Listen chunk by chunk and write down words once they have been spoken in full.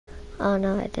Oh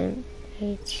no, I didn't.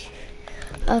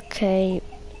 Okay,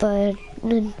 but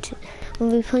we'll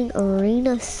be playing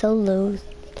Arena Solos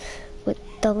with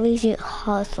WG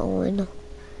Hustling.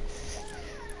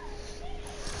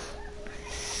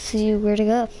 See where to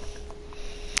go.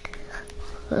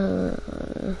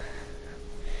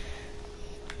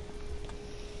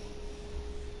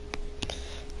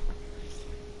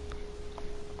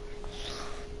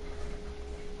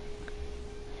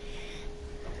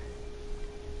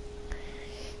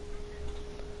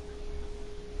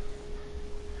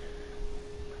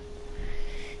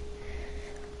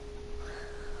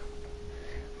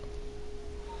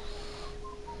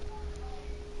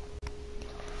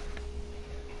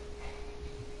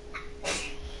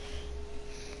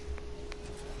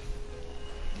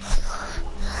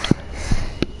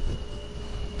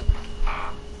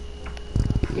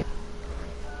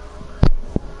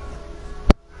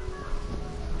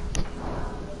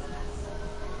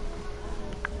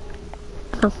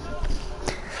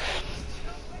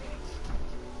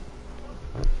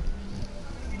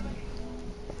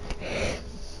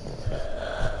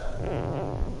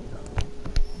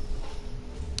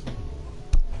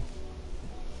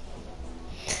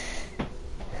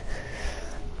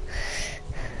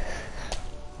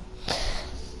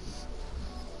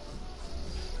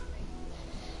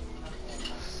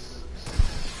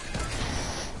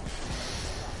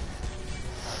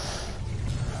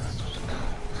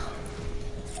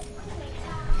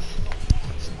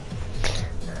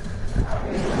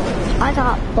 I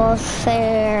got bus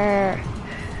fare.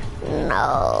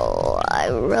 No, I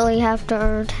really have to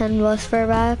earn 10 bus fare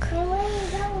back. Where are you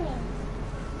going?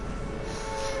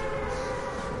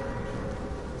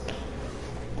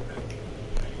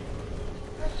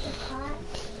 What's the car?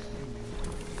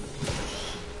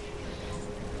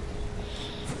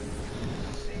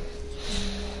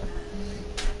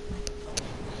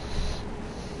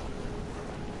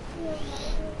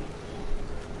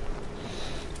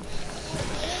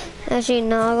 Actually,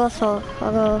 no, I'll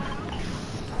go.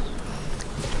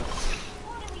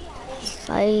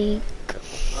 Psych.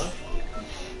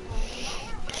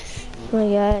 Oh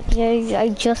yeah, I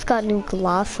just got new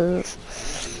glasses.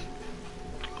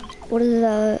 What is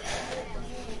that?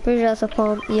 Pretty sure that's a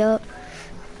pump, yep.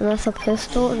 And that's a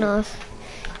pistol? No,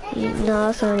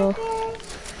 that's ammo.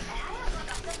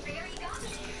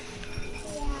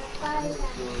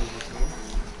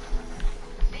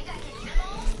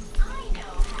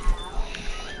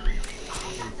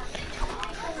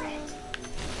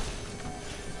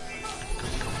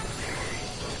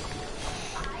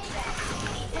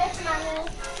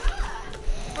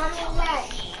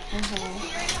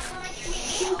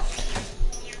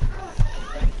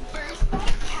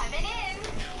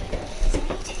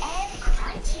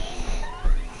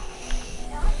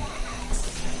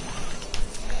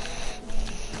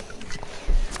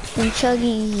 And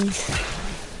Chuggies.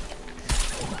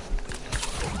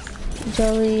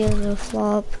 Jelly and the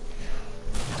flop.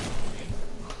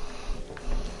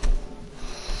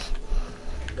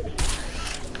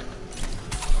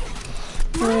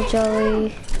 And the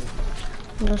jelly.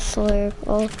 And the slurp.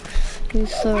 I'll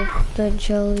use the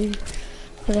jelly.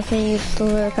 But I can't use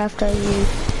slurp after I use.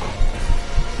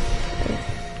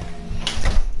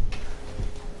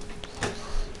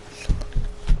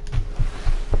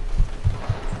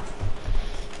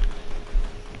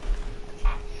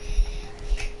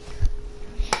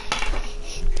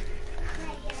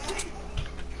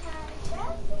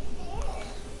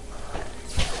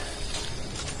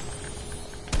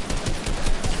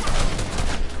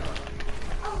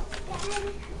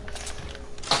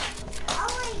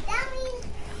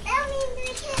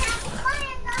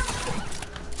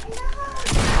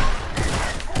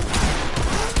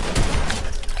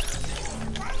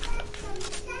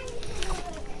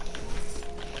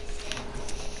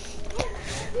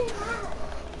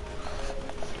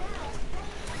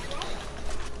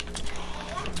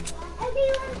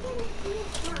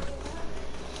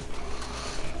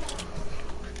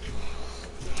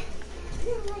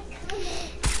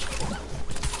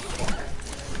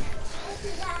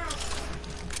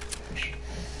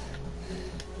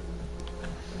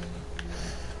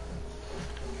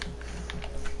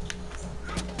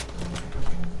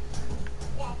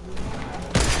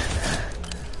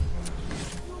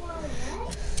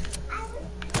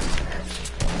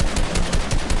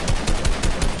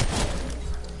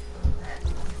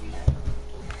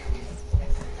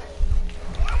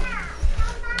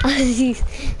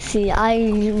 See, I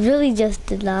really just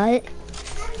did that.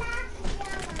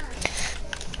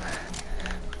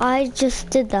 I just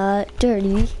did that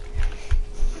dirty.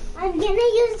 I'm gonna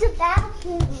use the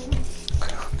bathroom.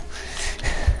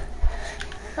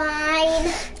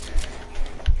 Fine.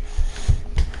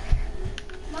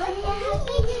 Mommy, help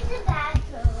me to the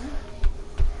bathroom.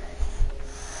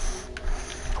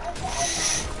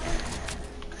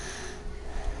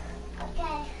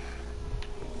 Okay.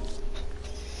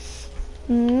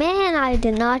 Man, I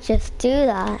did not just do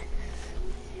that.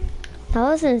 That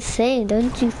was insane,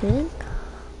 don't you think?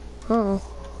 Oh.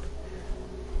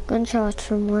 Gunshots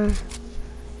from where? In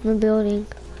the building.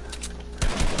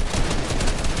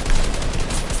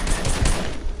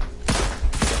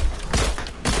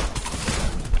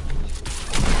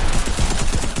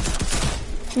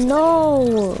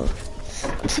 No!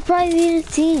 I'm surprised you didn't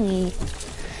see me.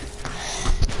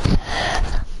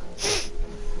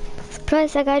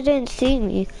 Surprised that guy didn't see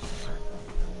me.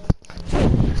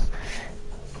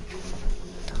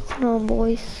 Come on,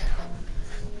 boys.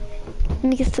 Let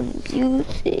me get some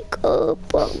music up.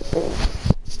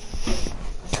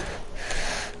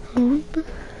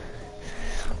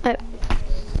 Alright.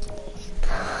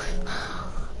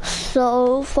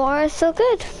 So far, so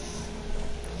good.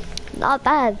 Not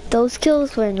bad. Those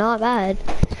kills were not bad.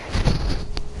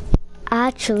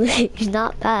 Actually,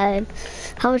 not bad.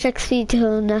 How much XP to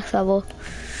the next level?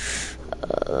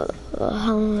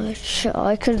 How much? Oh,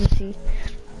 I couldn't see.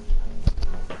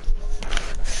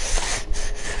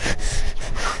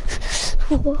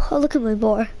 Oh, look at my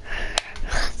bar.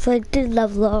 So I did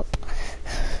level up.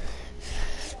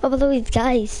 Oh, by the way,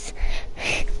 guys,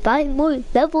 5 more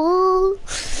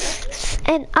levels,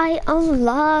 and I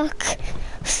unlock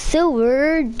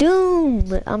Silver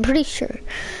Doom. I'm pretty sure.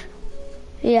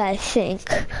 Yeah, I think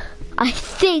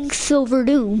Silver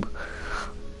Doom.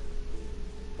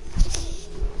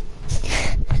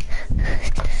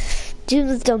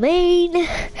 Doom's Domain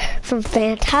from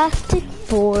Fantastic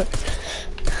Four.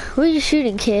 Who are you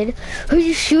shooting, kid? Who are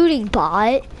you shooting,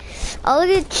 bot? Oh,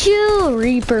 look at you,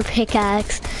 Reaper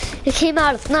pickaxe. It came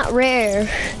out, it's not rare.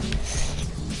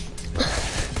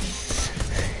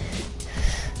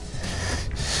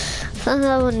 Something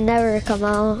that would never come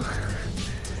out.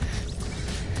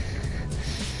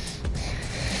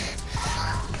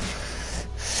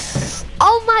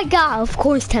 Oh my god, of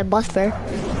course 10 bus fare.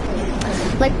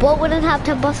 Like, what wouldn't have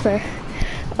 10 bus fare?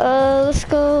 Let's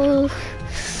go.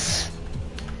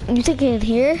 You think in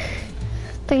here?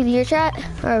 Think in here, chat?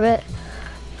 Alright, bet.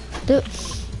 Do it.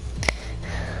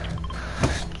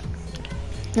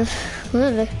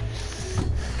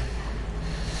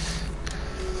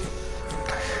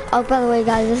 Oh, by the way,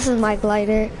 guys, this is my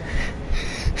glider.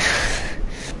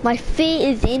 My feet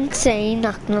is insane,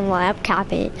 not gonna lie, I'm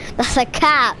capping. That's a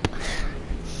cap.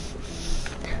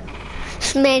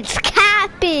 This man's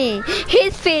capping.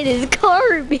 His feet is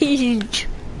garbage.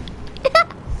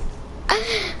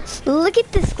 Look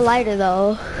at this glider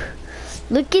though.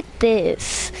 Look at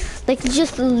this. Like, it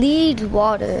just leads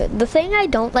water. The thing I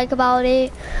don't like about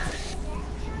it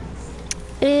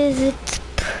is it's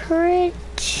pretty.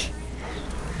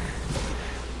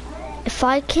 If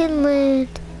I can land,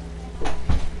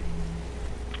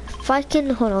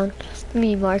 hold on, let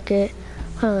me mark it.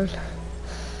 Hold on.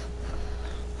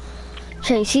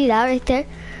 Okay, you see that right there?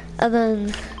 And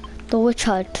then the witch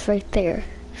hut right there.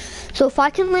 So if I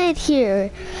can land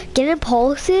here, get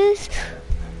impulses,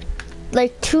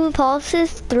 like 2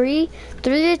 impulses, 3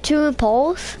 to 2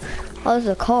 impulse. Oh, there's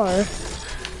a car.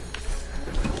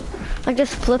 I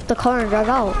just flipped the car and drive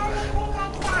out.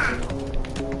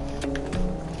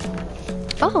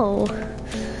 Oh,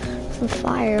 some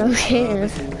fire, okay.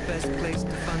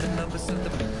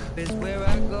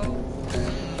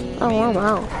 Oh, I'm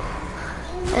out.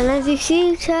 And as you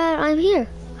see, chat, I'm here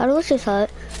at a witch's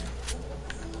hut.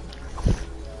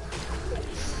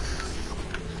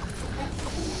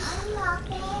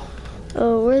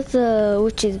 Oh, where's the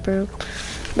witch's broom?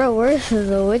 Bro, where's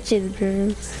the witch's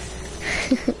broom?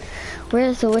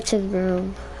 Where's the witch's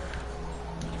broom?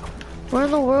 Where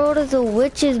in the world is the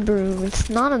witch's broom? It's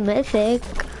not a mythic.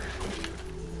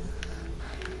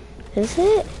 Is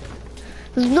it?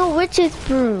 There's no witch's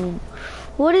broom.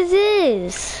 What is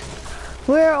this?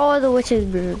 Where are the witch's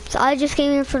brooms? I just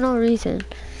came here for no reason.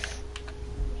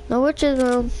 No witch's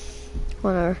broom.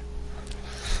 Whatever.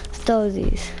 Still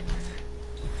these.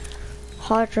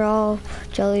 Hot drop,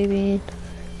 jelly bean.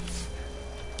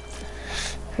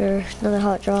 Here, another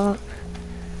hot drop.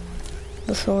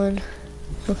 This one.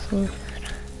 This one.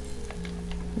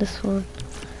 This one.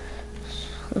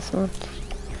 This one.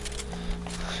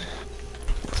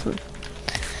 This one.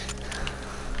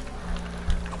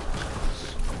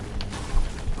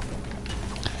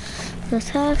 The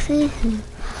taxi.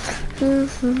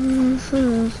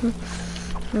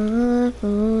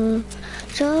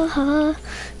 So hard.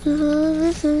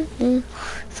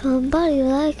 Somebody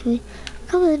like me.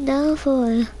 coming down for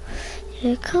you.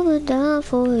 Yeah, coming down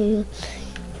for you.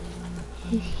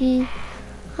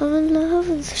 I'm in love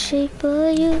with the shape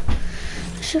of you.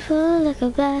 I should fall like a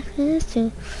blackness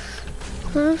too.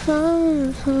 I'm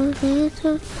falling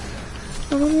too.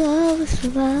 I'm in love with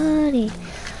somebody.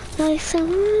 Like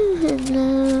someone in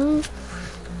love.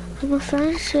 I'm a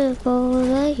friendship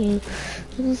over you.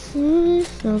 And as soon as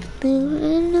something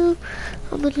brand new,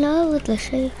 I'm in love with the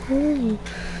shape of you.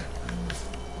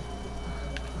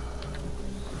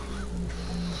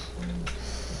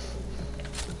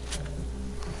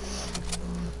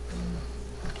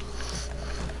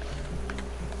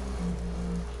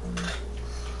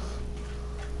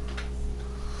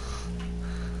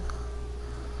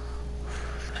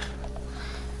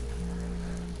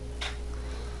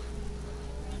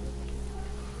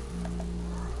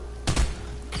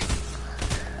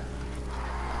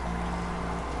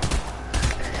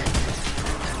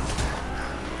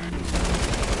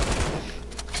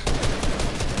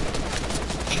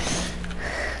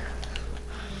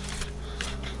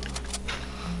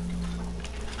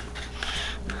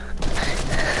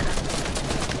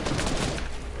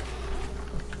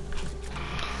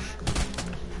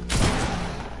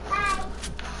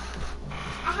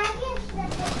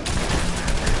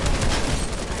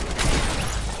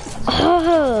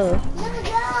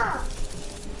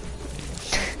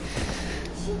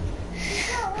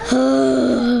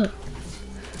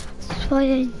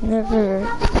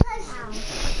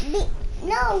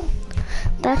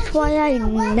 That's why I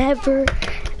never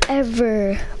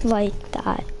ever like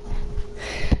that.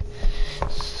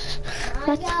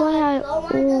 That's why I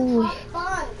always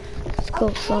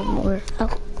go somewhere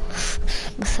else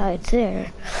besides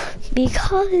there,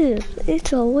 because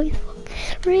it's always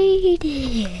rated.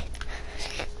 I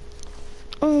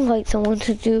don't like someone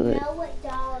to do it.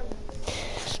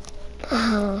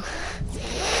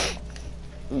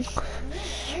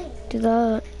 Do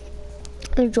that.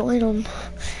 I joined them.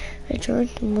 I joined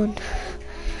someone.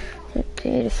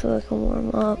 Okay, just so I can warm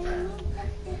up.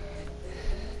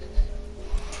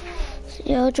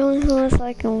 Yeah, I'll join someone so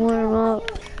I can warm up.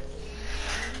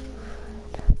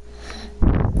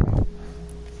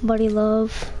 Buddy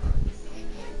love.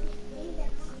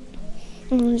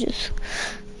 Just.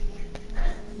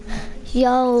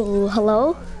 Yo,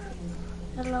 hello?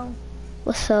 Hello.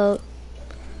 What's up?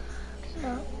 What's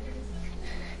up?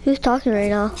 Who's talking right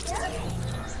now?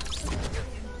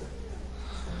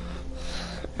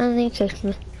 I think he kicked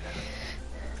me.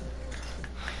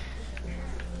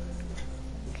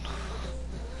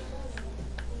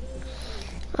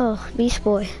 Oh, Beast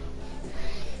Boy.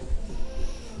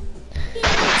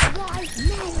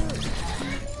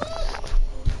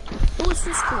 Who's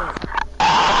this kid?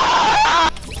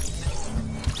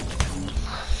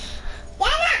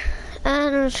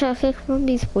 And I'm trying to kick from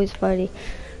Beast Boy's party.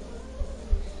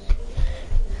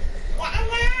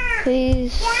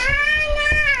 Please.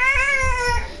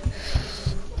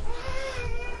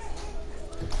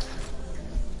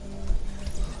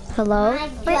 Hello?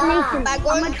 Wait, Nathan, I'm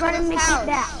gonna try to make it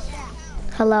back.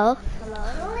 Hello?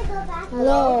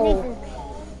 Hello.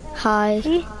 Hi.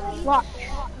 See? Watch.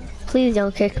 Please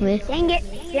don't kick me. Dang it.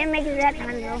 Didn't make it that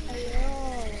time, though.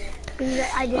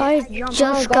 I jumped.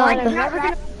 just Oh, got God, the... I'm never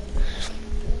gonna...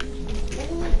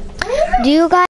 Do you guys